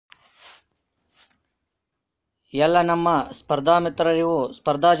ಎಲ್ಲ ನಮ್ಮ ಸ್ಪರ್ಧಾ ಮಿತ್ರರಿಗೂ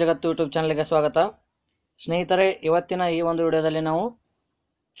ಸ್ಪರ್ಧಾ ಜಗತ್ತು ಯೂಟ್ಯೂಬ್ ಚಾನಲ್ಗೆ ಸ್ವಾಗತ. ಸ್ನೇಹಿತರೆ, ಇವತ್ತಿನ ಈ ಒಂದು ವಿಡಿಯೋದಲ್ಲಿ ನಾವು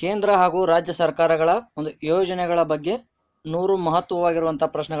ಕೇಂದ್ರ ಹಾಗೂ ರಾಜ್ಯ ಸರ್ಕಾರಗಳ ಒಂದು ಯೋಜನೆಗಳ ಬಗ್ಗೆ 100 ಮಹತ್ವವಾಗಿರುವಂಥ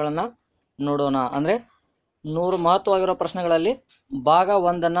ಪ್ರಶ್ನೆಗಳನ್ನು ನೋಡೋಣ. ಅಂದರೆ 100 ಮಹತ್ವವಾಗಿರೋ ಪ್ರಶ್ನೆಗಳಲ್ಲಿ ಭಾಗ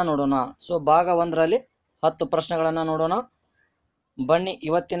 1 ನೋಡೋಣ. ಸೊ ಭಾಗ 1ರಲ್ಲಿ 10 ಪ್ರಶ್ನೆಗಳನ್ನು ನೋಡೋಣ. ಬನ್ನಿ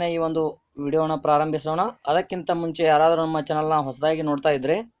ಇವತ್ತಿನ ಈ ಒಂದು ವಿಡಿಯೋನ ಪ್ರಾರಂಭಿಸೋಣ. ಅದಕ್ಕಿಂತ ಮುಂಚೆ ಯಾರಾದರೂ ನಮ್ಮ ಚಾನಲ್ನ ಹೊಸದಾಗಿ ನೋಡ್ತಾ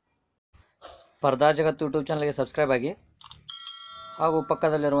ಇದ್ದರೆ ಸ್ಪರ್ಧಾ ಜಗತ್ತು ಯೂಟ್ಯೂಬ್ ಚಾನಲ್ಗೆ ಸಬ್ಸ್ಕ್ರೈಬ್ ಆಗಿ ಹಾಗೂ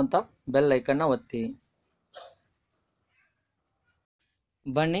ಪಕ್ಕದಲ್ಲಿರುವಂಥ ಬೆಲ್ ಐಕನ್ನ ಒತ್ತಿ.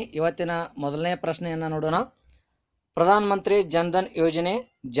 ಬನ್ನಿ ಇವತ್ತಿನ ಮೊದಲನೇ ಪ್ರಶ್ನೆಯನ್ನು ನೋಡೋಣ. ಪ್ರಧಾನ ಮಂತ್ರಿ ಜನ್ಧನ್ ಯೋಜನೆ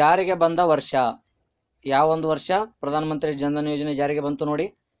ಜಾರಿಗೆ ಬಂದ ವರ್ಷ ಯಾವ ಒಂದು ವರ್ಷ ಪ್ರಧಾನ ಮಂತ್ರಿ ಜನ್ಧನ್ ಯೋಜನೆ ಜಾರಿಗೆ ಬಂತು ನೋಡಿ?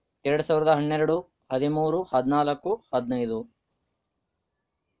 2012, 13, 14, 15.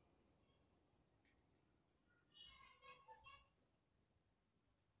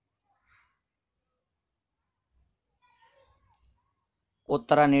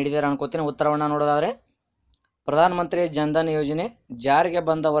 ಉತ್ತರ ನೀಡಿದ್ದೀರಾ ಅನ್ಕೋತೀನಿ. ಉತ್ತರವನ್ನು ನೋಡೋದಾದರೆ ಪ್ರಧಾನ ಮಂತ್ರಿ ಜನ್ಧನ್ ಯೋಜನೆ ಜಾರಿಗೆ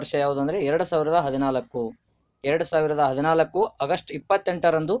ಬಂದ ವರ್ಷ ಯಾವುದು ಅಂದರೆ 2014. 2014 ಆಗಸ್ಟ್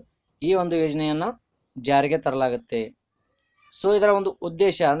 28ರಂದು ಈ ಒಂದು ಯೋಜನೆಯನ್ನು ಜಾರಿಗೆ ತರಲಾಗುತ್ತೆ. ಸೊ ಇದರ ಒಂದು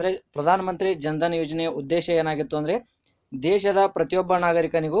ಉದ್ದೇಶ ಅಂದರೆ ಪ್ರಧಾನ ಮಂತ್ರಿ ಜನ್ಧನ್ ಯೋಜನೆಯ ಉದ್ದೇಶ ಏನಾಗಿತ್ತು ಅಂದರೆ ದೇಶದ ಪ್ರತಿಯೊಬ್ಬ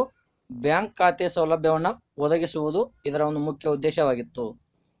ನಾಗರಿಕನಿಗೂ ಬ್ಯಾಂಕ್ ಖಾತೆ ಸೌಲಭ್ಯವನ್ನು ಒದಗಿಸುವುದು ಇದರ ಒಂದು ಮುಖ್ಯ ಉದ್ದೇಶವಾಗಿತ್ತು.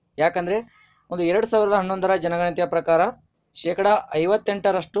 ಯಾಕಂದರೆ ಒಂದು 2011ರ ಜನಗಣತಿಯ ಪ್ರಕಾರ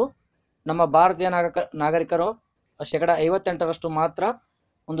 58% ನಮ್ಮ ಭಾರತೀಯ ನಾಗರಿಕರು 58% ಮಾತ್ರ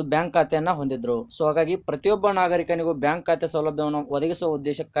ಒಂದು ಬ್ಯಾಂಕ್ ಖಾತೆಯನ್ನು ಹೊಂದಿದ್ರು. ಸೊ ಹಾಗಾಗಿ ಪ್ರತಿಯೊಬ್ಬ ನಾಗರಿಕನಿಗೂ ಬ್ಯಾಂಕ್ ಖಾತೆ ಸೌಲಭ್ಯವನ್ನು ಒದಗಿಸುವ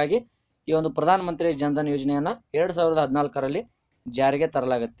ಉದ್ದೇಶಕ್ಕಾಗಿ ಈ ಒಂದು ಪ್ರಧಾನ ಮಂತ್ರಿ ಜನ್ಧನ್ ಯೋಜನೆಯನ್ನು 2014ರಲ್ಲಿ ಜಾರಿಗೆ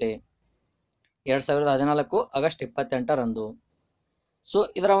ತರಲಾಗುತ್ತೆ. 2014 ಆಗಸ್ಟ್ 28ರಂದು. ಸೊ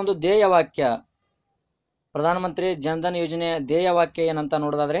ಇದರ ಒಂದು ಧ್ಯೇಯ ವಾಕ್ಯ, ಪ್ರಧಾನ ಮಂತ್ರಿ ಜನ್ಧನ್ ಯೋಜನೆಯ ಧ್ಯೇಯ ವಾಕ್ಯ ಏನಂತ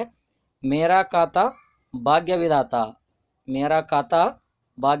ನೋಡೋದಾದ್ರೆ ಮೇರಾ ಖಾತಾ ಭಾಗ್ಯ ವಿಧಾತ, ಮೇರಾ ಖಾತಾ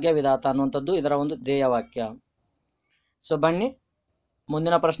ಭಾಗ್ಯ ವಿಧಾತ ಅನ್ನುವಂಥದ್ದು ಇದರ ಒಂದು ಧ್ಯೇಯ ವಾಕ್ಯ. ಸೊ ಬನ್ನಿ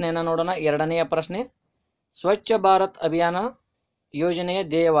ಮುಂದಿನ ಪ್ರಶ್ನೆಯನ್ನು ನೋಡೋಣ. ಎರಡನೆಯ ಪ್ರಶ್ನೆ, ಸ್ವಚ್ಛ ಭಾರತ್ ಅಭಿಯಾನ ಯೋಜನೆಯ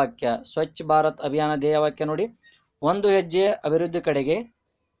ಧ್ಯೇಯ ವಾಕ್ಯ. ಸ್ವಚ್ಛ ಭಾರತ್ ಅಭಿಯಾನ ಧ್ಯೇಯ ವಾಕ್ಯ ನೋಡಿ: ಒಂದು ಹೆಜ್ಜೆ ಅಭಿವೃದ್ಧಿ ಕಡೆಗೆ,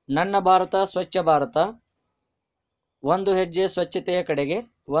 ನನ್ನ ಭಾರತ ಸ್ವಚ್ಛ ಭಾರತ, ಒಂದು ಹೆಜ್ಜೆ ಸ್ವಚ್ಛತೆಯ ಕಡೆಗೆ,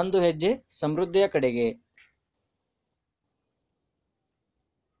 ಒಂದು ಹೆಜ್ಜೆ ಸಮೃದ್ಧಿಯ ಕಡೆಗೆ.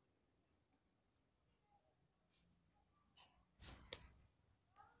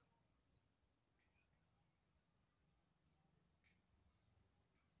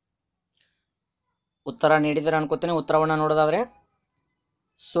 ಉತ್ತರ ನೀಡಿದರೆ ಅನ್ಕೋತೀನಿ. ಉತ್ತರವನ್ನು ನೋಡೋದಾದ್ರೆ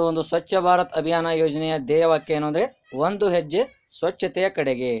ಸೊ ಒಂದು ಸ್ವಚ್ಛ ಭಾರತ್ ಅಭಿಯಾನ ಯೋಜನೆಯ ಧ್ಯೇಯ ವಾಕ್ಯ ಏನು ಅಂದರೆ ಒಂದು ಹೆಜ್ಜೆ ಸ್ವಚ್ಛತೆಯ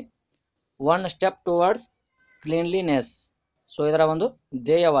ಕಡೆಗೆ, 1 ಸ್ಟೆಪ್ ಟುವರ್ಡ್ಸ್ ಕ್ಲೀನ್ಲಿನೆಸ್. ಸೊ ಇದರ ಒಂದು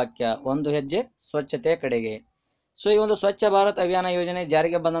ಧ್ಯೇಯ ವಾಕ್ಯ ಒಂದು ಹೆಜ್ಜೆ ಸ್ವಚ್ಛತೆಯ ಕಡೆಗೆ. ಸೊ ಈ ಒಂದು ಸ್ವಚ್ಛ ಭಾರತ್ ಅಭಿಯಾನ ಯೋಜನೆ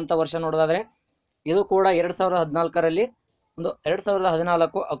ಜಾರಿಗೆ ಬಂದಂಥ ವರ್ಷ ನೋಡೋದಾದ್ರೆ ಇದು ಕೂಡ 2014ರಲ್ಲಿ ಒಂದು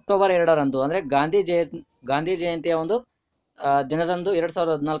 2014 ಅಕ್ಟೋಬರ್ 2ರಂದು ಅಂದರೆ ಗಾಂಧಿ ಜಯಂತಿಯ ಒಂದು ದಿನದಂದು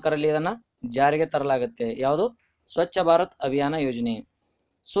 2014ರಲ್ಲಿ ಇದನ್ನು ಜಾರಿಗೆ ತರಲಾಗುತ್ತೆ. ಯಾವುದು? ಸ್ವಚ್ಛ ಭಾರತ್ ಅಭಿಯಾನ ಯೋಜನೆ.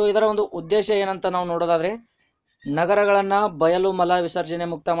 ಸೊ ಇದರ ಒಂದು ಉದ್ದೇಶ ಏನಂತ ನಾವು ನೋಡೋದಾದ್ರೆ ನಗರಗಳನ್ನು ಬಯಲು ಮಲ ವಿಸರ್ಜನೆ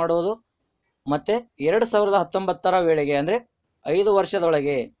ಮುಕ್ತ ಮಾಡುವುದು, ಮತ್ತೆ 2019ರ ವೇಳೆಗೆ ಅಂದರೆ 5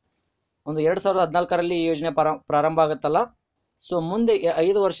 ವರ್ಷದೊಳಗೆ, ಒಂದು 2014ರಲ್ಲಿ ಈ ಯೋಜನೆ ಪ್ರಾರಂಭ ಆಗುತ್ತಲ್ಲ, ಸೊ ಮುಂದೆ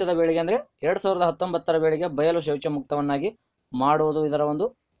 5 ವರ್ಷದ ವೇಳೆಗೆ ಅಂದರೆ 2019ರ ವೇಳೆಗೆ ಬಯಲು ಶೌಚ ಮುಕ್ತವನ್ನಾಗಿ ಮಾಡುವುದು ಇದರ ಒಂದು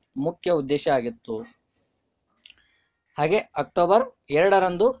ಮುಖ್ಯ ಉದ್ದೇಶ ಆಗಿತ್ತು. ಹಾಗೆ ಅಕ್ಟೋಬರ್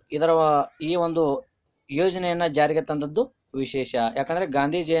 2ರಂದು ಇದರ ಈ ಒಂದು ಯೋಜನೆಯನ್ನು ಜಾರಿಗೆ ತಂದದ್ದು ವಿಶೇಷ. ಯಾಕಂದರೆ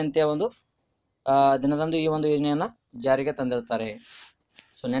ಗಾಂಧಿ ಜಯಂತಿಯ ಒಂದು ದಿನದಂದು ಈ ಒಂದು ಯೋಜನೆಯನ್ನು ಜಾರಿಗೆ ತಂದಿರ್ತಾರೆ.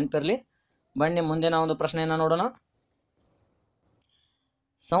 ಸೊ ನೆನಪಿರಲಿ. ಬನ್ನಿ ಮುಂದಿನ ಒಂದು ಪ್ರಶ್ನೆಯನ್ನು ನೋಡೋಣ.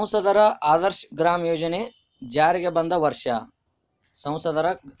 ಸಂಸದರ ಆದರ್ಶ್ ಗ್ರಾಮ್ ಯೋಜನೆ ಜಾರಿಗೆ ಬಂದ ವರ್ಷ. ಸಂಸದರ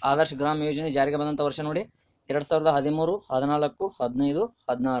ಆದರ್ಶ್ ಗ್ರಾಮ್ ಯೋಜನೆ ಜಾರಿಗೆ ಬಂದಂಥ ವರ್ಷ ನೋಡಿ 2013, 14, 15,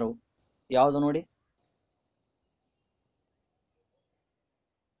 16. ಯಾವುದು ನೋಡಿ?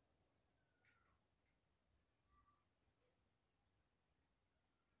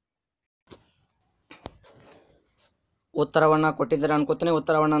 ಉತ್ತರವನ್ನು ಕೊಟ್ಟಿದ್ದೀರಾ ಅನ್ಕೋತೀನಿ.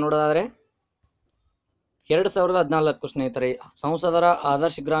 ಉತ್ತರವನ್ನು ನೋಡೋದಾದ್ರೆ 2014 ಸ್ನೇಹಿತರೆ. ಸಂಸದರ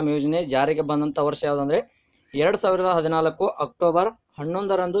ಆದರ್ಶ್ ಗ್ರಾಮ್ ಯೋಜನೆ ಜಾರಿಗೆ ಬಂದಂಥ ವರ್ಷ ಯಾವುದಂದ್ರೆ 2014 ಅಕ್ಟೋಬರ್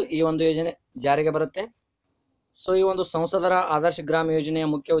 11ರಂದು ಈ ಒಂದು ಯೋಜನೆ ಜಾರಿಗೆ ಬರುತ್ತೆ. ಸೊ ಈ ಒಂದು ಸಂಸದರ ಆದರ್ಶ್ ಗ್ರಾಮ್ ಯೋಜನೆಯ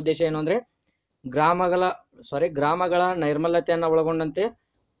ಮುಖ್ಯ ಉದ್ದೇಶ ಏನು ಅಂದರೆ ಗ್ರಾಮಗಳ ನೈರ್ಮಲ್ಯತೆಯನ್ನು ಒಳಗೊಂಡಂತೆ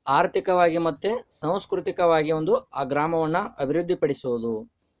ಆರ್ಥಿಕವಾಗಿ ಮತ್ತು ಸಾಂಸ್ಕೃತಿಕವಾಗಿ ಒಂದು ಆ ಗ್ರಾಮವನ್ನು ಅಭಿವೃದ್ಧಿಪಡಿಸುವುದು.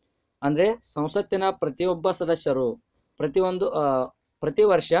 ಅಂದರೆ ಸಂಸತ್ತಿನ ಪ್ರತಿಯೊಬ್ಬ ಸದಸ್ಯರು ಪ್ರತಿ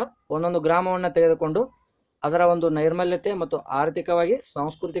ವರ್ಷ ಒಂದೊಂದು ಗ್ರಾಮವನ್ನು ತೆಗೆದುಕೊಂಡು ಅದರ ಒಂದು ನೈರ್ಮಲ್ಯತೆ ಮತ್ತು ಆರ್ಥಿಕವಾಗಿ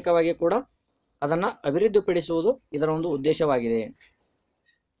ಸಾಂಸ್ಕೃತಿಕವಾಗಿ ಕೂಡ ಅದನ್ನು ಅಭಿವೃದ್ಧಿಪಡಿಸುವುದು ಇದರ ಒಂದು ಉದ್ದೇಶವಾಗಿದೆ.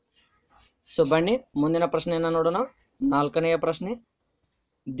 ಸೊ ಬನ್ನಿ ಮುಂದಿನ ಪ್ರಶ್ನೆಯನ್ನು ನೋಡೋಣ. 4ನೆಯ ಪ್ರಶ್ನೆ,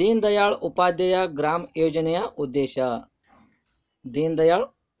 ದೀನ್ ದಯಾಳ್ ಉಪಾಧ್ಯಾಯ ಗ್ರಾಮ ಯೋಜನೆಯ ಉದ್ದೇಶ. ದೀನ್ ದಯಾಳ್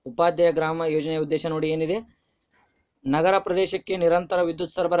ಉಪಾಧ್ಯಾಯ ಗ್ರಾಮ ಯೋಜನೆಯ ಉದ್ದೇಶ ನೋಡಿ ಏನಿದೆ. ನಗರ ಪ್ರದೇಶಕ್ಕೆ ನಿರಂತರ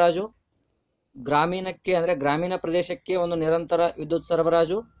ವಿದ್ಯುತ್ ಸರಬರಾಜು, ಗ್ರಾಮೀಣಕ್ಕೆ ಅಂದರೆ ಗ್ರಾಮೀಣ ಪ್ರದೇಶಕ್ಕೆ ಒಂದು ನಿರಂತರ ವಿದ್ಯುತ್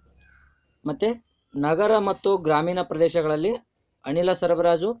ಸರಬರಾಜು, ಮತ್ತು ನಗರ ಮತ್ತು ಗ್ರಾಮೀಣ ಪ್ರದೇಶಗಳಲ್ಲಿ ಅನಿಲ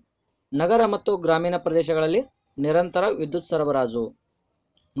ಸರಬರಾಜು, ನಗರ ಮತ್ತು ಗ್ರಾಮೀಣ ಪ್ರದೇಶಗಳಲ್ಲಿ ನಿರಂತರ ವಿದ್ಯುತ್ ಸರಬರಾಜು.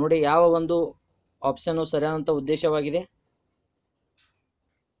 ನೋಡಿ ಯಾವ ಒಂದು ಆಪ್ಷನ್ ಸರಿಯಾದಂಥ ಉದ್ದೇಶವಾಗಿದೆ.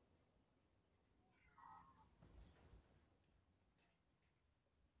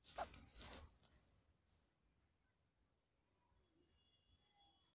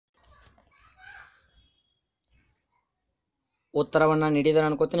 ಉತ್ತರವನ್ನು ನೀಡಿದರೆ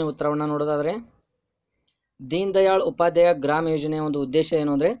ಅನ್ಕೋತೀನಿ. ಉತ್ತರವನ್ನು ನೋಡೋದಾದರೆ ದೀನ್ ದಯಾಳ್ ಉಪಾಧ್ಯಾಯ ಗ್ರಾಮ ಯೋಜನೆಯ ಒಂದು ಉದ್ದೇಶ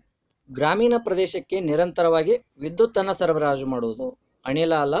ಏನು ಅಂದರೆ ಗ್ರಾಮೀಣ ಪ್ರದೇಶಕ್ಕೆ ನಿರಂತರವಾಗಿ ವಿದ್ಯುತ್ತನ್ನು ಸರಬರಾಜು ಮಾಡುವುದು.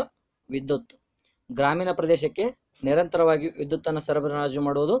 ಅನಿಲ ಅಲ್ಲ, ವಿದ್ಯುತ್. ಗ್ರಾಮೀಣ ಪ್ರದೇಶಕ್ಕೆ ನಿರಂತರವಾಗಿ ವಿದ್ಯುತ್ತನ್ನು ಸರಬರಾಜು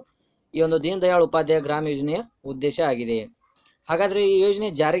ಮಾಡುವುದು ಈ ಒಂದು ದೀನ್ ದಯಾಳ್ ಉಪಾಧ್ಯಾಯ ಗ್ರಾಮ ಯೋಜನೆಯ ಉದ್ದೇಶ ಆಗಿದೆ. ಹಾಗಾದರೆ ಈ ಯೋಜನೆ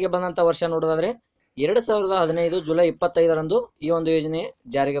ಜಾರಿಗೆ ಬಂದಂಥ ವರ್ಷ ನೋಡೋದಾದರೆ 2015 ಜುಲೈ 25ರಂದು ಈ ಒಂದು ಯೋಜನೆ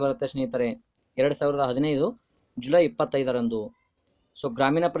ಜಾರಿಗೆ ಬರುತ್ತೆ ಸ್ನೇಹಿತರೆ. 2015 ಜುಲೈ 25ರಂದು. ಸೊ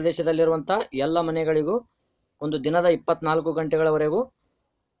ಗ್ರಾಮೀಣ ಪ್ರದೇಶದಲ್ಲಿರುವಂಥ ಎಲ್ಲ ಮನೆಗಳಿಗೂ ಒಂದು ದಿನದ 24 ಗಂಟೆಗಳವರೆಗೂ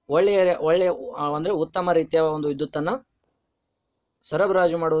ಒಳ್ಳೆಯ ಅಂದರೆ ಉತ್ತಮ ರೀತಿಯ ಒಂದು ವಿದ್ಯುತ್ತನ್ನು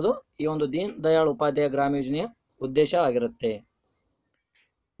ಸರಬರಾಜು ಮಾಡುವುದು ಈ ಒಂದು ದೀನ್ ದಯಾಳ್ ಉಪಾಧ್ಯಾಯ ಗ್ರಾಮ ಯೋಜನೆಯ ಉದ್ದೇಶ ಆಗಿರುತ್ತೆ.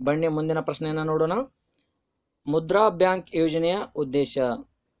 ಬನ್ನಿ ಮುಂದಿನ ಪ್ರಶ್ನೆಯನ್ನು ನೋಡೋಣ. ಮುದ್ರಾ ಬ್ಯಾಂಕ್ ಯೋಜನೆಯ ಉದ್ದೇಶ.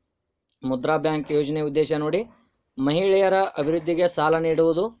 ಮುದ್ರಾ ಬ್ಯಾಂಕ್ ಯೋಜನೆಯ ಉದ್ದೇಶ ನೋಡಿ, ಮಹಿಳೆಯರ ಅಭಿವೃದ್ಧಿಗೆ ಸಾಲ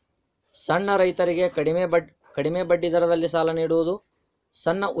ನೀಡುವುದು, ಸಣ್ಣ ರೈತರಿಗೆ ಕಡಿಮೆ ಬಡ್ಡಿ ದರದಲ್ಲಿ ಸಾಲ ನೀಡುವುದು,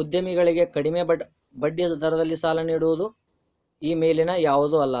 ಸಣ್ಣ ಉದ್ಯಮಿಗಳಿಗೆ ಕಡಿಮೆ ಬಡ್ಡಿ ದರದಲ್ಲಿ ಸಾಲ ನೀಡುವುದು. ಈ ಮೇಲಿನ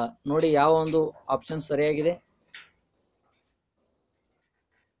ಯಾವುದೂ ಅಲ್ಲ. ನೋಡಿ ಯಾವ ಒಂದು ಆಪ್ಷನ್ ಸರಿಯಾಗಿದೆ.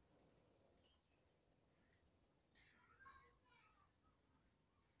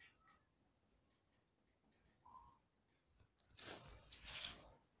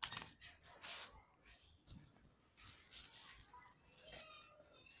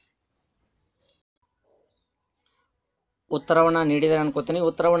 ಉತ್ತರವನ್ನು ನೀಡಿದರೆ ಅನ್ಕೋತೀನಿ.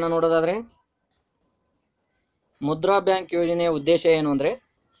 ಉತ್ತರವನ್ನು ನೋಡೋದಾದರೆ ಮುದ್ರಾ ಬ್ಯಾಂಕ್ ಯೋಜನೆಯ ಉದ್ದೇಶ ಏನು ಅಂದರೆ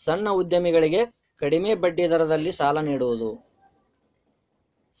ಸಣ್ಣ ಉದ್ಯಮಿಗಳಿಗೆ ಕಡಿಮೆ ಬಡ್ಡಿ ದರದಲ್ಲಿ ಸಾಲ ನೀಡುವುದು.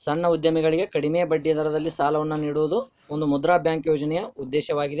 ಸಣ್ಣ ಉದ್ಯಮಿಗಳಿಗೆ ಕಡಿಮೆ ಬಡ್ಡಿ ದರದಲ್ಲಿ ಸಾಲವನ್ನು ನೀಡುವುದು ಒಂದು ಮುದ್ರಾ ಬ್ಯಾಂಕ್ ಯೋಜನೆಯ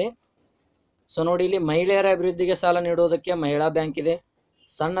ಉದ್ದೇಶವಾಗಿದೆ. ಸೊ ನೋಡಿ ಇಲ್ಲಿ ಮಹಿಳೆಯರ ಅಭಿವೃದ್ಧಿಗೆ ಸಾಲ ನೀಡುವುದಕ್ಕೆ ಮಹಿಳಾ ಬ್ಯಾಂಕ್ ಇದೆ.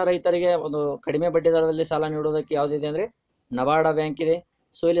 ಸಣ್ಣ ರೈತರಿಗೆ ಒಂದು ಕಡಿಮೆ ಬಡ್ಡಿ ದರದಲ್ಲಿ ಸಾಲ ನೀಡುವುದಕ್ಕೆ ಯಾವುದಿದೆ ಅಂದರೆ ನಬಾರ್ಡ ಬ್ಯಾಂಕ್ ಇದೆ.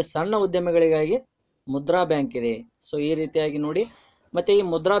 ಸೊ ಇಲ್ಲಿ ಸಣ್ಣ ಉದ್ಯಮಿಗಳಿಗಾಗಿ ಮುದ್ರಾ ಬ್ಯಾಂಕ್ ಇದೆ. ಸೊ ಈ ರೀತಿಯಾಗಿ ನೋಡಿ. ಮತ್ತು ಈ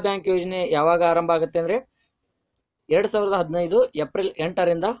ಮುದ್ರಾ ಬ್ಯಾಂಕ್ ಯೋಜನೆ ಯಾವಾಗ ಆರಂಭ ಆಗುತ್ತೆ ಅಂದರೆ 2015 ಏಪ್ರಿಲ್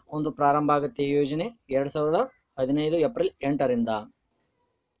 8ರಿಂದ ಒಂದು ಪ್ರಾರಂಭ ಆಗುತ್ತೆ ಈ ಯೋಜನೆ. 2015 ಏಪ್ರಿಲ್ 8ರಿಂದ.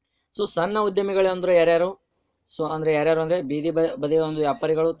 ಸೊ ಸಣ್ಣ ಉದ್ಯಮಿಗಳು ಅಂದರೆ ಯಾರ್ಯಾರು? ಸೊ ಅಂದರೆ ಯಾರ್ಯಾರು ಅಂದರೆ ಬೀದಿ ಬದಿಯ ಒಂದು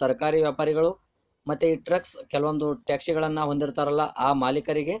ವ್ಯಾಪಾರಿಗಳು, ತರಕಾರಿ ವ್ಯಾಪಾರಿಗಳು, ಮತ್ತು ಈ ಟ್ರಕ್ಸ್ ಕೆಲವೊಂದು ಟ್ಯಾಕ್ಸಿಗಳನ್ನು ಹೊಂದಿರ್ತಾರಲ್ಲ ಆ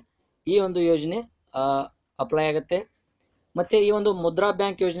ಮಾಲೀಕರಿಗೆ ಈ ಒಂದು ಯೋಜನೆ ಅಪ್ಲೈ ಆಗುತ್ತೆ. ಮತ್ತು ಈ ಒಂದು ಮುದ್ರಾ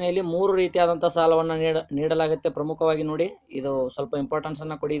ಬ್ಯಾಂಕ್ ಯೋಜನೆಯಲ್ಲಿ 3 ರೀತಿಯಾದಂಥ ಸಾಲವನ್ನು ನೀಡಲಾಗುತ್ತೆ. ಪ್ರಮುಖವಾಗಿ ನೋಡಿ, ಇದು ಸ್ವಲ್ಪ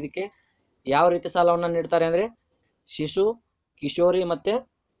ಇಂಪಾರ್ಟೆನ್ಸನ್ನು ಕೊಡಿ ಇದಕ್ಕೆ. ಯಾವ ರೀತಿ ಸಾಲವನ್ನು ನೀಡ್ತಾರೆ ಅಂದರೆ ಶಿಶು, ಕಿಶೋರಿ ಮತ್ತು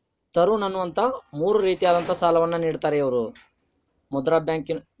ತರುಣ್ ಅನ್ನುವಂಥ 3 ರೀತಿಯಾದಂಥ ಸಾಲವನ್ನು ನೀಡ್ತಾರೆ ಇವರು ಮುದ್ರಾ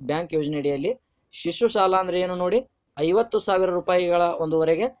ಬ್ಯಾಂಕ್ ಯೋಜನೆ ಅಡಿಯಲ್ಲಿ. ಶಿಶು ಸಾಲ ಅಂದರೆ ಏನು ನೋಡಿ, 50,000 ರೂಪಾಯಿಗಳ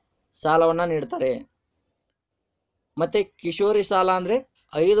ಒಂದುವರೆಗೆ ಸಾಲವನ್ನು ನೀಡ್ತಾರೆ. ಮತ್ತು ಕಿಶೋರಿ ಸಾಲ ಅಂದರೆ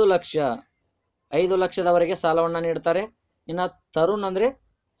 5 ಲಕ್ಷದವರೆಗೆ ಸಾಲವನ್ನು ನೀಡ್ತಾರೆ. ಇನ್ನು ತರುಣ್ ಅಂದರೆ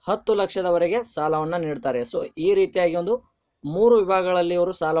 10 ಲಕ್ಷದವರೆಗೆ ಸಾಲವನ್ನು ನೀಡ್ತಾರೆ. ಸೊ ಈ ರೀತಿಯಾಗಿ ಒಂದು 3 ವಿಭಾಗಗಳಲ್ಲಿ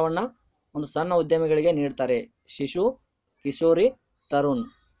ಇವರು ಸಾಲವನ್ನು ಒಂದು ಸಣ್ಣ ಉದ್ಯಮಿಗಳಿಗೆ ನೀಡ್ತಾರೆ. ಶಿಶು, ಕಿಶೋರಿ, ತರುಣ್.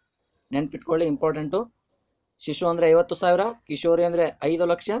 ನೆನ್ಪಿಟ್ಕೊಳ್ಳಿ, ಇಂಪಾರ್ಟೆಂಟು. ಶಿಶು ಅಂದರೆ 50,000, ಕಿಶೋರಿ ಅಂದರೆ 5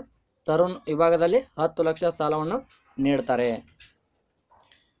 ಲಕ್ಷ, ತರುಣ್ ವಿಭಾಗದಲ್ಲಿ 10 ಲಕ್ಷ ಸಾಲವನ್ನು ನೀಡ್ತಾರೆ.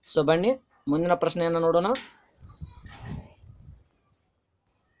 ಸೊ ಬನ್ನಿ ಮುಂದಿನ ಪ್ರಶ್ನೆಯನ್ನು ನೋಡೋಣ.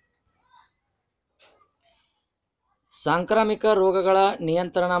 ಸಾಂಕ್ರಾಮಿಕ ರೋಗಗಳ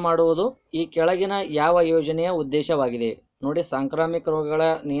ನಿಯಂತ್ರಣ ಮಾಡುವುದು ಈ ಕೆಳಗಿನ ಯಾವ ಯೋಜನೆಯ ಉದ್ದೇಶವಾಗಿದೆ? ನೋಡಿ, ಸಾಂಕ್ರಾಮಿಕ ರೋಗಗಳ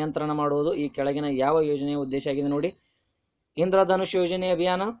ನಿಯಂತ್ರಣ ಮಾಡುವುದು ಈ ಕೆಳಗಿನ ಯಾವ ಯೋಜನೆಯ ಉದ್ದೇಶ ಆಗಿದೆ ನೋಡಿ. ಇಂದ್ರಧನುಷ್ ಯೋಜನೆ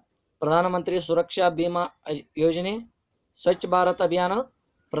ಅಭಿಯಾನ, ಪ್ರಧಾನಮಂತ್ರಿ ಸುರಕ್ಷಾ ಬಿಮಾ ಯೋಜನೆ, ಸ್ವಚ್ಛ ಭಾರತ್ ಅಭಿಯಾನ,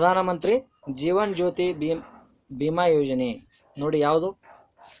 ಪ್ರಧಾನಮಂತ್ರಿ ಜೀವನ್ ಜ್ಯೋತಿ ಬಿಮಾ ಯೋಜನೆ. ನೋಡಿ ಯಾವುದು?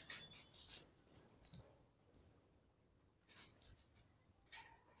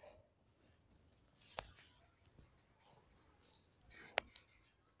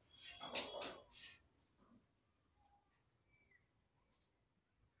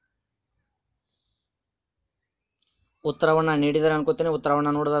 ಉತ್ತರವನ್ನು ನೀಡಿದರೆ ಅನ್ಕೋತೀನಿ.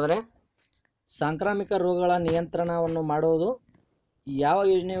 ಉತ್ತರವನ್ನು ನೋಡೋದಾದರೆ ಸಾಂಕ್ರಾಮಿಕ ರೋಗಗಳ ನಿಯಂತ್ರಣವನ್ನು ಮಾಡುವುದು ಯಾವ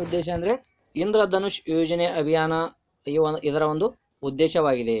ಯೋಜನೆಯ ಉದ್ದೇಶ ಅಂದರೆ ಇಂದ್ರಧನುಷ್ ಯೋಜನೆ ಅಭಿಯಾನ ಇದರ ಒಂದು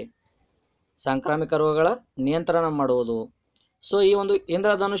ಉದ್ದೇಶವಾಗಿದೆ. ಸಾಂಕ್ರಾಮಿಕ ರೋಗಗಳ ನಿಯಂತ್ರಣ ಮಾಡುವುದು. ಸೊ ಈ ಒಂದು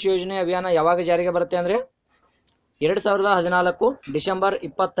ಇಂದ್ರಧನುಷ್ ಯೋಜನೆ ಅಭಿಯಾನ ಯಾವಾಗ ಜಾರಿಗೆ ಬರುತ್ತೆ ಅಂದರೆ 2014 ಡಿಸೆಂಬರ್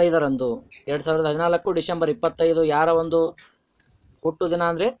 25ರಂದು. 2014 ಡಿಸೆಂಬರ್ 25 ಯಾರ ಒಂದು ಹುಟ್ಟು ದಿನ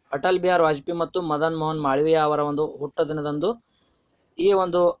ಅಂದರೆ ಅಟಲ್ ಬಿಹಾರಿ ವಾಜಪೇಯಿ ಮತ್ತು ಮದನ್ ಮೋಹನ್ ಮಾಳವೀಯ ಅವರ ಒಂದು ಹುಟ್ಟು ದಿನದಂದು ಈ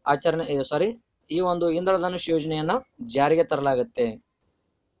ಒಂದು ಈ ಒಂದು ಇಂದ್ರಧನುಷ್ ಯೋಜನೆಯನ್ನ ಜಾರಿಗೆ ತರಲಾಗುತ್ತೆ.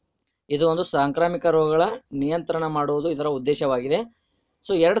 ಇದು ಒಂದು ಸಾಂಕ್ರಾಮಿಕ ರೋಗಗಳ ನಿಯಂತ್ರಣ ಮಾಡುವುದು ಇದರ ಉದ್ದೇಶವಾಗಿದೆ.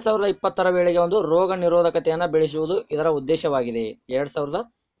 ಸೊ 2020ರ ವೇಳೆಗೆ ಒಂದು ರೋಗ ನಿರೋಧಕತೆಯನ್ನು ಬೆಳೆಸುವುದು ಇದರ ಉದ್ದೇಶವಾಗಿದೆ.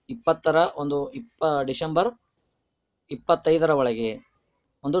 2020ರ ಒಂದು ಡಿಸೆಂಬರ್ 25ರ ಒಳಗೆ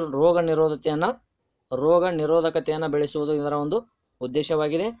ಒಂದು ರೋಗ ನಿರೋಧಕತೆಯನ್ನು ಬೆಳೆಸುವುದು ಇದರ ಒಂದು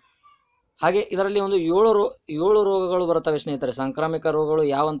ಉದ್ದೇಶವಾಗಿದೆ. ಹಾಗೆ ಇದರಲ್ಲಿ ಒಂದು 7 ರೋಗಗಳು ಬರುತ್ತವೆ ಸ್ನೇಹಿತರೆ. ಸಾಂಕ್ರಾಮಿಕ ರೋಗಗಳು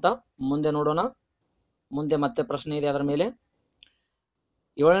ಯಾವಂತ ಮುಂದೆ ನೋಡೋಣ. ಮುಂದೆ ಮತ್ತೆ ಪ್ರಶ್ನೆ ಇದೆ ಅದರ ಮೇಲೆ.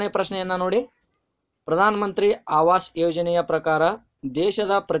 7ನೇ ಪ್ರಶ್ನೆಯನ್ನ ನೋಡಿ. ಪ್ರಧಾನ ಮಂತ್ರಿ ಆವಾಸ್ ಯೋಜನೆಯ ಪ್ರಕಾರ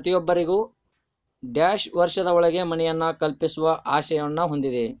ದೇಶದ ಪ್ರತಿಯೊಬ್ಬರಿಗೂ ಡ್ಯಾಶ್ ವರ್ಷದ ಒಳಗೆ ಮನೆಯನ್ನ ಕಲ್ಪಿಸುವ ಆಶಯವನ್ನ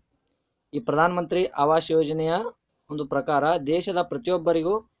ಹೊಂದಿದೆ. ಈ ಪ್ರಧಾನ ಮಂತ್ರಿ ಆವಾಸ್ ಯೋಜನೆಯ ಒಂದು ಪ್ರಕಾರ ದೇಶದ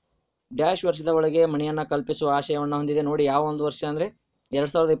ಪ್ರತಿಯೊಬ್ಬರಿಗೂ ಡ್ಯಾಶ್ ವರ್ಷದ ಒಳಗೆ ಮನೆಯನ್ನ ಕಲ್ಪಿಸುವ ಆಶಯವನ್ನ ಹೊಂದಿದೆ. ನೋಡಿ ಯಾವ ಒಂದು ವರ್ಷ ಅಂದ್ರೆ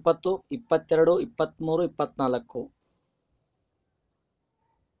 2020, 22, 23, 24.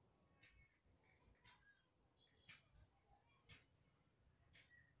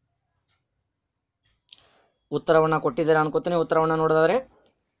 ಉತ್ತರವನ್ನ ಕೊಟ್ಟಿದ್ದೀರಾ ಅನ್ಕೋತೀನಿ. ಉತ್ತರವನ್ನ ನೋಡಿದ್ರೆ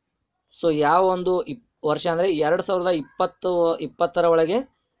ಸೊ ಯಾವ ಒಂದು ವರ್ಷ ಅಂದ್ರೆ 2020ರ ಒಳಗೆ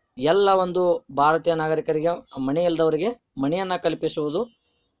ಎಲ್ಲ ಒಂದು ಭಾರತೀಯ ನಾಗರಿಕರಿಗೆ ಮನೆ ಇಲ್ಲದವರಿಗೆ ಮನೆಯನ್ನ ಕಲ್ಪಿಸುವುದು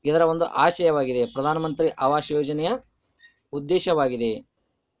ಇದರ ಒಂದು ಆಶಯವಾಗಿದೆ. ಪ್ರಧಾನಮಂತ್ರಿ ಆವಾಸ್ ಯೋಜನೆಯ ಉದ್ದೇಶವಾಗಿದೆ.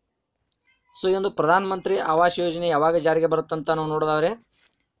 ಸೊ ಈ ಒಂದು ಪ್ರಧಾನ ಮಂತ್ರಿ ಆವಾಸ್ ಯೋಜನೆ ಯಾವಾಗ ಜಾರಿಗೆ ಬರುತ್ತಂತ ನಾವು ನೋಡೋದಾದ್ರೆ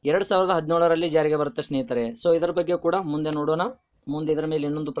 2017ರಲ್ಲಿ ಜಾರಿಗೆ ಬರುತ್ತೆ ಸ್ನೇಹಿತರೆ. ಸೊ ಇದರ ಬಗ್ಗೆ ಕೂಡ ಮುಂದೆ ನೋಡೋಣ. ಮುಂದೆ ಇದರ ಮೇಲೆ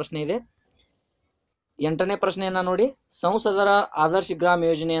ಇನ್ನೊಂದು ಪ್ರಶ್ನೆ ಇದೆ. 8ನೇ ಪ್ರಶ್ನೆಯನ್ನ ನೋಡಿ. ಸಂಸದರ ಆದರ್ಶ ಗ್ರಾಮ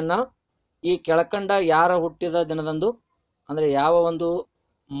ಯೋಜನೆಯನ್ನ ಈ ಕೆಳಕಂಡ ಯಾರ ಹುಟ್ಟಿದ ದಿನದಂದು ಅಂದ್ರೆ ಯಾವ ಒಂದು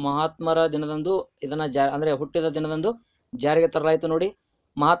ಮಹಾತ್ಮರ ದಿನದಂದು ಇದನ್ನ ಹುಟ್ಟಿದ ದಿನದಂದು ಜಾರಿಗೆ ತರಲಾಯಿತು ನೋಡಿ.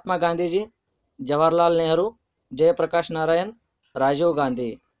 ಮಹಾತ್ಮ ಗಾಂಧೀಜಿ, ಜವಾಹರ್ಲಾಲ್ ನೆಹರು, ಜಯಪ್ರಕಾಶ್ ನಾರಾಯಣ್, ರಾಜೀವ್ ಗಾಂಧಿ.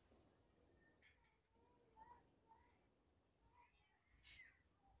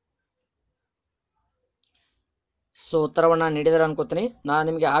 ಸೊ ಉತ್ತರವನ್ನ ನೀಡಿದರೆ ಅನ್ಕೋತೀನಿ. ನಾನು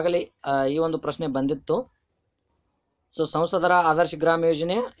ನಿಮಗೆ ಆಗಲೇ ಈ ಒಂದು ಪ್ರಶ್ನೆ ಬಂದಿತ್ತು. ಸೊ ಸಂಸದರ ಆದರ್ಶ ಗ್ರಾಮ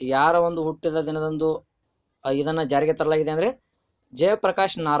ಯೋಜನೆ ಯಾರ ಒಂದು ಹುಟ್ಟಿದ ದಿನದಂದು ಇದನ್ನ ಜಾರಿಗೆ ತರಲಾಗಿದೆ ಅಂದ್ರೆ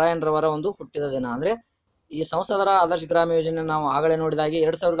ಜಯಪ್ರಕಾಶ್ ನಾರಾಯಣ್ ರವರ ಒಂದು ಹುಟ್ಟಿದ ದಿನ. ಅಂದ್ರೆ ಈ ಸಂಸದರ ಆದರ್ಶ ಗ್ರಾಮ ಯೋಜನೆ ನಾವು ಆಗಲೇ ನೋಡಿದಾಗೆ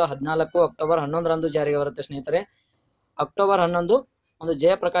 2014 ಅಕ್ಟೋಬರ್ 11ರಂದು ಜಾರಿಗೆ ಬರುತ್ತೆ ಸ್ನೇಹಿತರೆ. ಅಕ್ಟೋಬರ್ 11 ಒಂದು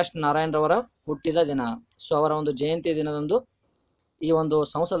ಜಯಪ್ರಕಾಶ್ ನಾರಾಯಣ್ ರವರ ಹುಟ್ಟಿದ ದಿನ. ಸೊ ಅವರ ಒಂದು ಜಯಂತಿ ದಿನದಂದು ಈ ಒಂದು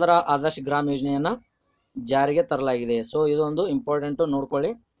ಸಂಸದರ ಆದರ್ಶ ಗ್ರಾಮ ಯೋಜನೆಯನ್ನ ಜಾರಿಗೆ ತರಲಾಗಿದೆ. ಸೊ ಇದು ಒಂದು ಇಂಪಾರ್ಟೆಂಟ್,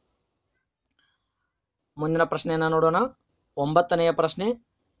 ನೋಡ್ಕೊಳ್ಳಿ. ಮುಂದಿನ ಪ್ರಶ್ನೆಯನ್ನ ನೋಡೋಣ. 9ನೆಯ ಪ್ರಶ್ನೆ.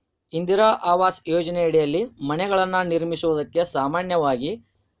 ಇಂದಿರಾ ಆವಾಸ್ ಯೋಜನೆಯಡಿಯಲ್ಲಿ ಮನೆಗಳನ್ನ ನಿರ್ಮಿಸುವುದಕ್ಕೆ ಸಾಮಾನ್ಯವಾಗಿ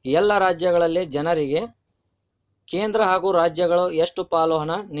ಎಲ್ಲ ರಾಜ್ಯಗಳಲ್ಲಿ ಜನರಿಗೆ ಕೇಂದ್ರ ಹಾಗೂ ರಾಜ್ಯಗಳು ಎಷ್ಟು ಪಾಲು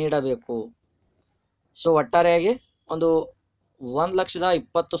ಹಣ ನೀಡಬೇಕು? ಸೊ ಒಟ್ಟಾರೆಯಾಗಿ ಒಂದು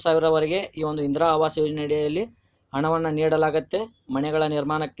 1,20,000ವರೆಗೆ ಈ ಒಂದು ಇಂದಿರಾ ಆವಾಸ್ ಯೋಜನೆಯಡಿಯಲ್ಲಿ ಹಣವನ್ನ ನೀಡಲಾಗತ್ತೆ ಮನೆಗಳ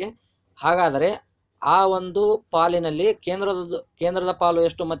ನಿರ್ಮಾಣಕ್ಕೆ. ಹಾಗಾದರೆ ಆ ಒಂದು ಪಾಲಿನಲ್ಲಿ ಕೇಂದ್ರದ ಪಾಲು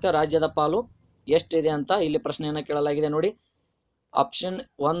ಎಷ್ಟು ಮತ್ತೆ ರಾಜ್ಯದ ಪಾಲು ಎಷ್ಟಿದೆ ಅಂತ ಇಲ್ಲಿ ಪ್ರಶ್ನೆಯನ್ನ ಕೇಳಲಾಗಿದೆ ನೋಡಿ. ಆಪ್ಷನ್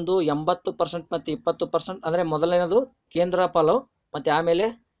 1 80% ಮತ್ತೆ 20%. ಅಂದ್ರೆ ಮೊದಲನೇದು ಕೇಂದ್ರ ಪಾಲು ಮತ್ತೆ ಆಮೇಲೆ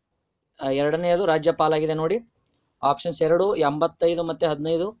ಎರಡನೆಯದು ರಾಜ್ಯ ಪಾಲಾಗಿದೆ ನೋಡಿ. ಆಪ್ಷನ್ಸ್ 2 85 ಮತ್ತೆ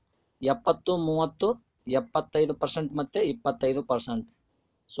 15, 70, 30, 75% ಮತ್ತೆ 25%.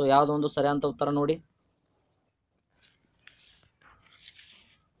 ಸೊ ಯಾವ್ದು ಒಂದು ಸರಿಯಾದ ಉತ್ತರ ನೋಡಿ.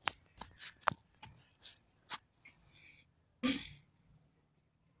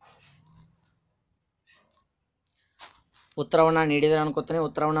 ಉತ್ತರವನ್ನ ನೀಡಿದರೆ ಅನ್ಕೋತೀನಿ.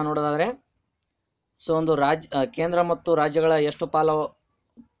 ಉತ್ತರವನ್ನ ನೋಡೋದಾದ್ರೆ ಸೊ ಒಂದು ಕೇಂದ್ರ ಮತ್ತು ರಾಜ್ಯಗಳ ಎಷ್ಟು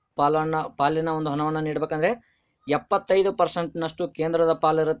ಪಾಲಿನ ಒಂದು ಹಣವನ್ನ ನೀಡಬೇಕಂದ್ರೆ 75%ನಷ್ಟು ಕೇಂದ್ರದ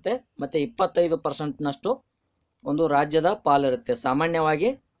ಪಾಲಿರುತ್ತೆ ಮತ್ತೆ 25%ನಷ್ಟು ಒಂದು ರಾಜ್ಯದ ಪಾಲಿರುತ್ತೆ ಸಾಮಾನ್ಯವಾಗಿ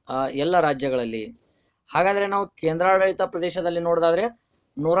ಎಲ್ಲ ರಾಜ್ಯಗಳಲ್ಲಿ. ಹಾಗಾದ್ರೆ ನಾವು ಕೇಂದ್ರಾಡಳಿತ ಪ್ರದೇಶದಲ್ಲಿ ನೋಡೋದಾದ್ರೆ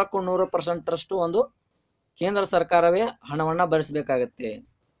 100% ಒಂದು ಕೇಂದ್ರ ಸರ್ಕಾರವೇ ಹಣವನ್ನ ಭರಿಸಬೇಕಾಗತ್ತೆ.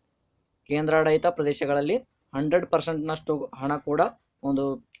 ಕೇಂದ್ರಾಡಳಿತ ಪ್ರದೇಶಗಳಲ್ಲಿ 100%ನಷ್ಟು ಹಣ ಕೂಡ ಒಂದು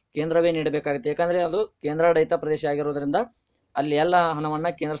ಕೇಂದ್ರವೇ ನೀಡಬೇಕಾಗುತ್ತೆ. ಯಾಕಂದ್ರೆ ಅದು ಕೇಂದ್ರಾಡಳಿತ ಪ್ರದೇಶ ಆಗಿರೋದ್ರಿಂದ ಅಲ್ಲಿ ಎಲ್ಲ ಹಣವನ್ನ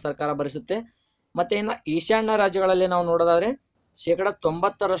ಕೇಂದ್ರ ಸರ್ಕಾರ ಭರಿಸುತ್ತೆ. ಮತ್ತೆ ಇನ್ನು ಈಶಾನ್ಯ ರಾಜ್ಯಗಳಲ್ಲಿ ನಾವು ನೋಡೋದಾದ್ರೆ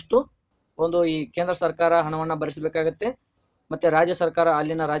 90% ಒಂದು ಈ ಕೇಂದ್ರ ಸರ್ಕಾರ ಹಣವನ್ನ ಭರಿಸಬೇಕಾಗತ್ತೆ. ಮತ್ತೆ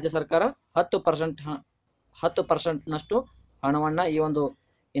ಅಲ್ಲಿನ ರಾಜ್ಯ ಸರ್ಕಾರ 10%ನಷ್ಟು ಹಣವನ್ನ ಈ ಒಂದು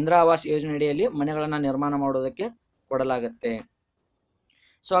ಇಂದಿರಾ ಆವಾಸ್ ಯೋಜನೆ ಅಡಿಯಲ್ಲಿ ಮನೆಗಳನ್ನ ನಿರ್ಮಾಣ ಮಾಡೋದಕ್ಕೆ ಕೊಡಲಾಗತ್ತೆ.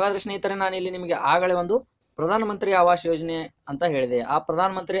 ಸೊ ಹಾಗಾದ್ರೆ ಸ್ನೇಹಿತರೆ, ನಾನು ಇಲ್ಲಿ ನಿಮಗೆ ಆಗಲೇ ಒಂದು ಪ್ರಧಾನಮಂತ್ರಿ ಆವಾಸ್ ಯೋಜನೆ ಅಂತ ಹೇಳಿದೆ. ಆ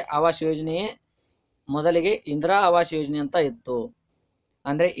ಪ್ರಧಾನಮಂತ್ರಿ ಆವಾಸ್ ಯೋಜನೆಯೇ ಮೊದಲಿಗೆ ಇಂದಿರಾ ಆವಾಸ್ ಯೋಜನೆ ಅಂತ ಇತ್ತು.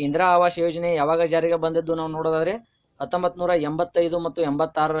 ಅಂದ್ರೆ ಇಂದಿರಾ ಆವಾಸ್ ಯೋಜನೆ ಯಾವಾಗ ಜಾರಿಗೆ ಬಂದಿದ್ದು ನಾವು ನೋಡೋದಾದ್ರೆ 1985 ಮತ್ತು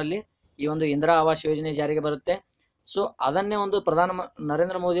 86ರಲ್ಲಿ ಈ ಒಂದು ಇಂದಿರಾ ಆವಾಸ್ ಯೋಜನೆ ಜಾರಿಗೆ ಬರುತ್ತೆ. ಸೊ ಅದನ್ನೇ ಒಂದು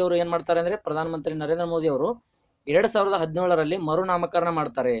ನರೇಂದ್ರ ಮೋದಿ ಅವರು ಏನ್ ಮಾಡ್ತಾರೆ ಅಂದ್ರೆ, ಪ್ರಧಾನಮಂತ್ರಿ ನರೇಂದ್ರ ಮೋದಿ ಅವರು 2017ರಲ್ಲಿ ಮರುನಾಮಕರಣ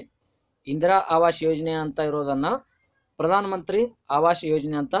ಮಾಡ್ತಾರೆ. ಇಂದಿರಾ ಆವಾಸ್ ಯೋಜನೆ ಅಂತ ಇರೋದನ್ನ ಪ್ರಧಾನಮಂತ್ರಿ ಆವಾಸ್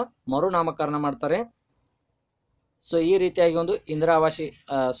ಯೋಜನೆ ಅಂತ ಮರುನಾಮಕರಣ ಮಾಡ್ತಾರೆ. ಸೊ ಈ ರೀತಿಯಾಗಿ ಒಂದು ಇಂದಿರಾ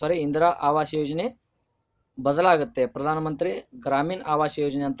ಆವಾಸ್ ಯೋಜನೆ ಬದಲಾಗುತ್ತೆ, ಪ್ರಧಾನಮಂತ್ರಿ ಗ್ರಾಮೀಣ ಆವಾಸ್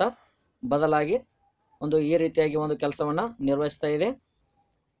ಯೋಜನೆ ಅಂತ ಬದಲಾಗಿ ಒಂದು ಈ ರೀತಿಯಾಗಿ ಒಂದು ಕೆಲಸವನ್ನ ನಿರ್ವಹಿಸ್ತಾ ಇದೆ.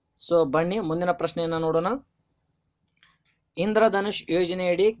 ಸೊ ಬನ್ನಿ ಮುಂದಿನ ಪ್ರಶ್ನೆಯನ್ನ ನೋಡೋಣ. ಇಂದ್ರಧನುಷ್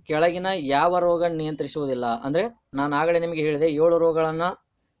ಯೋಜನೆಯಡಿ ಕೆಳಗಿನ ಯಾವ ರೋಗ ನಿಯಂತ್ರಿಸುವುದಿಲ್ಲ? ಅಂದ್ರೆ ನಾನು ಆಗಲೇ ನಿಮಗೆ ಹೇಳಿದೆ 7 ರೋಗಗಳನ್ನ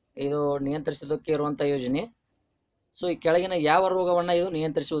ಇದು ನಿಯಂತ್ರಿಸೋದಕ್ಕೆ ಇರುವಂತ ಯೋಜನೆ. ಸೊ ಈ ಕೆಳಗಿನ ಯಾವ ರೋಗವನ್ನ ಇದು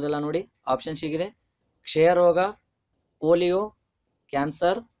ನಿಯಂತ್ರಿಸುವುದಿಲ್ಲ? ನೋಡಿ, ಆಪ್ಷನ್ಸ್ ಹೀಗಿದೆ: ಕ್ಷಯ ರೋಗ, ಪೋಲಿಯೋ,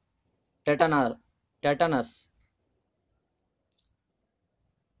 ಕ್ಯಾನ್ಸರ್, ಟೆಟನಸ್.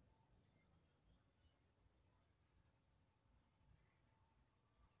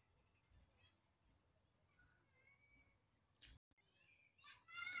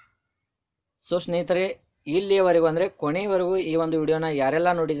 ಸೊ ಸ್ನೇಹಿತರೆ, ಇಲ್ಲಿಯವರೆಗೂ ಅಂದ್ರೆ ಕೊನೆಯವರೆಗೂ ಈ ಒಂದು ವಿಡಿಯೋನ ಯಾರೆಲ್ಲ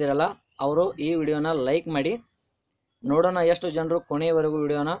ನೋಡಿದಿರಲ್ಲ ಅವರು ಈ ವಿಡಿಯೋನ ಲೈಕ್ ಮಾಡಿ. ನೋಡೋಣ ಎಷ್ಟು ಜನರು ಕೊನೆಯವರೆಗೂ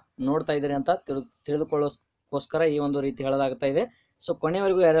ವಿಡಿಯೋನ ನೋಡ್ತಾ ಇದ್ದೀರಿ ಅಂತ ತಿಳಿದುಕೊಳ್ಳೋಸ್ಕರ ಈ ಒಂದು ರೀತಿ ಹೇಳಲಾಗ್ತಾ ಇದೆ. ಸೊ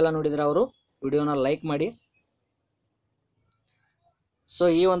ಕೊನೆಯವರೆಗೂ ಯಾರೆಲ್ಲ ನೋಡಿದ್ರೆ ಅವರು ವಿಡಿಯೋನ ಲೈಕ್ ಮಾಡಿ. ಸೊ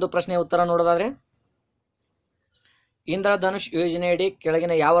ಈ ಒಂದು ಪ್ರಶ್ನೆಯ ಉತ್ತರ ನೋಡೋದಾದ್ರೆ, ಇಂದ್ರಧನುಷ್ ಯೋಜನೆಯಡಿ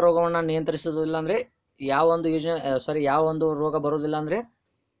ಕೆಳಗಿನ ಯಾವ ರೋಗವನ್ನ ನಿಯಂತ್ರಿಸುವುದಿಲ್ಲ ಅಂದ್ರೆ, ಯಾವ ಒಂದು ರೋಗ ಬರುವುದಿಲ್ಲ ಅಂದ್ರೆ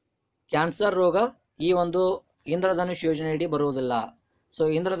ಕ್ಯಾನ್ಸರ್ ರೋಗ ಈ ಒಂದು ಇಂದ್ರಧನುಷ್ ಯೋಜನೆಯಡಿ ಬರುವುದಿಲ್ಲ. ಸೊ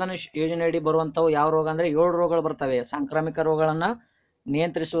ಇಂದ್ರಧನುಷ್ ಯೋಜನೆಯಡಿ ಬರುವಂತವು ಯಾವ ರೋಗ ಅಂದ್ರೆ 7 ರೋಗಗಳು ಬರ್ತವೆ. ಸಾಂಕ್ರಾಮಿಕ ರೋಗಗಳನ್ನ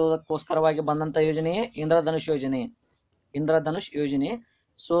ನಿಯಂತ್ರಿಸುವುದಕ್ಕೋಸ್ಕರವಾಗಿ ಬಂದಂತ ಯೋಜನೆಯೇ ಇಂದ್ರಧನುಷ್ ಯೋಜನೆ.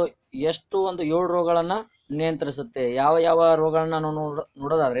 ಸೊ ಎಷ್ಟು ಒಂದು 7 ರೋಗಗಳನ್ನ ನಿಯಂತ್ರಿಸುತ್ತೆ. ಯಾವ ಯಾವ ರೋಗಗಳನ್ನ ನಾವು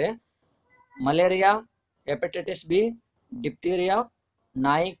ನೋಡೋದಾದ್ರೆ, ಮಲೇರಿಯಾ, ಹೆಪಟೈಟಿಸ್ ಬಿ, ಡಿಪ್ತೀರಿಯಾ,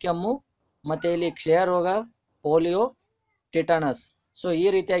 ನಾಯಿ ಕೆಮ್ಮು, ಮತ್ತೆ ಇಲ್ಲಿ ಕ್ಷಯ ರೋಗ, ಪೋಲಿಯೋ, ಟಿಟಾನಸ್. ಸೊ ಈ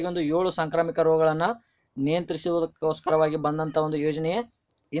ರೀತಿಯಾಗಿ ಒಂದು 7 ಸಾಂಕ್ರಾಮಿಕ ರೋಗಗಳನ್ನ ನಿಯಂತ್ರಿಸುವುದಕ್ಕೋಸ್ಕರವಾಗಿ ಬಂದಂತ ಒಂದು ಯೋಜನೆಯೇ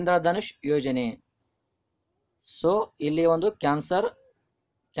ಇಂದ್ರಧನುಷ್ ಯೋಜನೆ. ಸೊ ಇಲ್ಲಿ ಒಂದು ಕ್ಯಾನ್ಸರ್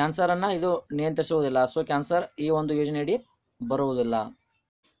ಅನ್ನ ಇದು ನಿಯಂತ್ರಿಸುವುದಿಲ್ಲ. ಸೊ ಕ್ಯಾನ್ಸರ್ ಈ ಒಂದು ಯೋಜನೆಯಡಿ ಬರುವುದಿಲ್ಲ.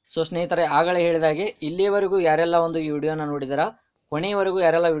 ಸೊ ಸ್ನೇಹಿತರೆ, ಆಗಲೇ ಹೇಳಿದಾಗೆ ಇಲ್ಲಿಯವರೆಗೂ ಯಾರೆಲ್ಲ ಒಂದು ಈ ವಿಡಿಯೋನ ನೋಡಿದಾರ, ಕೊನೆಯವರೆಗೂ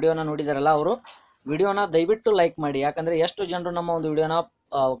ಯಾರೆಲ್ಲ ವಿಡಿಯೋನ ನೋಡಿದಾರಲ್ಲ ಅವರು ವಿಡಿಯೋನ ದಯವಿಟ್ಟು ಲೈಕ್ ಮಾಡಿ. ಯಾಕಂದ್ರೆ ಎಷ್ಟು ಜನರು ನಮ್ಮ ಒಂದು ವಿಡಿಯೋನ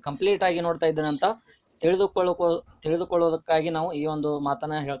ಕಂಪ್ಲೀಟ್ ಆಗಿ ನೋಡ್ತಾ ಇದ್ದಾರೆ ಅಂತ ತಿಳಿದುಕೊಳ್ಳೋದಕ್ಕಾಗಿ ನಾವು ಈ ಒಂದು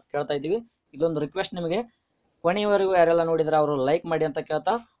ಮಾತನ್ನ ಕೇಳ್ತಾ ಇದ್ದೀವಿ. ಇದೊಂದು ರಿಕ್ವೆಸ್ಟ್ ನಿಮಗೆ, ಕೊನೆಯವರೆಗೂ ಯಾರೆಲ್ಲ ನೋಡಿದ್ರೆ ಅವರು ಲೈಕ್ ಮಾಡಿ ಅಂತ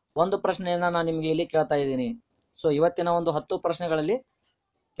ಕೇಳ್ತಾ ಒಂದು ಪ್ರಶ್ನೆಯನ್ನ ನಾನು ನಿಮಗೆ ಇಲ್ಲಿ ಕೇಳ್ತಾ ಇದ್ದೀನಿ. ಸೊ ಇವತ್ತಿನ ಒಂದು 10 ಪ್ರಶ್ನೆಗಳಲ್ಲಿ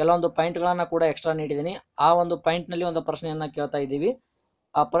ಕೆಲವೊಂದು ಪಾಯಿಂಟ್ಗಳನ್ನ ಕೂಡ ಎಕ್ಸ್ಟ್ರಾ ನೀಡಿದ್ದೀನಿ. ಆ ಒಂದು ಪಾಯಿಂಟ್ ನಲ್ಲಿ ಒಂದು ಪ್ರಶ್ನೆಯನ್ನ ಕೇಳ್ತಾ ಇದ್ದೀವಿ.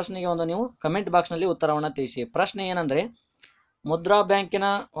 ಆ ಪ್ರಶ್ನೆಗೆ ಒಂದು ನೀವು ಕಮೆಂಟ್ ಬಾಕ್ಸ್ ನಲ್ಲಿ ಉತ್ತರವನ್ನ ತಿಳಿಸಿ. ಪ್ರಶ್ನೆ ಏನಂದ್ರೆ, ಮುದ್ರಾ ಬ್ಯಾಂಕಿನ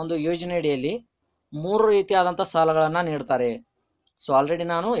ಒಂದು ಯೋಜನೆಯಡಿಯಲ್ಲಿ 3 ರೀತಿಯಾದಂತಹ ಸಾಲಗಳನ್ನ ನೀಡ್ತಾರೆ. ಸೊ ಆಲ್ರೆಡಿ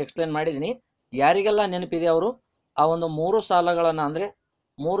ನಾನು ಎಕ್ಸ್ಪ್ಲೇನ್ ಮಾಡಿದ್ದೀನಿ. ಯಾರಿಗೆಲ್ಲ ನೆನಪಿದೆ ಅವರು ಆ ಒಂದು 3 ಸಾಲಗಳನ್ನ ಅಂದ್ರೆ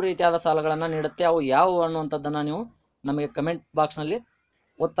 3 ರೀತಿಯಾದ ಸಾಲಗಳನ್ನ ನೀಡುತ್ತೆ, ಅವು ಯಾವುವು ಅನ್ನುವಂಥದ್ದನ್ನ ನೀವು ನಮಗೆ ಕಮೆಂಟ್ ಬಾಕ್ಸ್ ನಲ್ಲಿ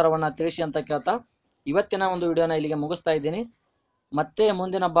ಉತ್ತರವನ್ನ ತಿಳಿಸಿ ಅಂತ ಕೇಳ್ತಾ ಇವತ್ತಿನ ಒಂದು ವಿಡಿಯೋನ ಇಲ್ಲಿಗೆ ಮುಗಿಸ್ತಾ ಇದ್ದೀನಿ. ಮತ್ತೆ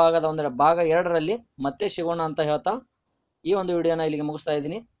ಮುಂದಿನ ಭಾಗ 2ರಲ್ಲಿ ಮತ್ತೆ ಸಿಗೋಣ ಅಂತ ಹೇಳ್ತಾ ಈ ಒಂದು ವಿಡಿಯೋನ ಇಲ್ಲಿಗೆ ಮುಗಿಸ್ತಾ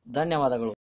ಇದ್ದೀನಿ. ಧನ್ಯವಾದಗಳು.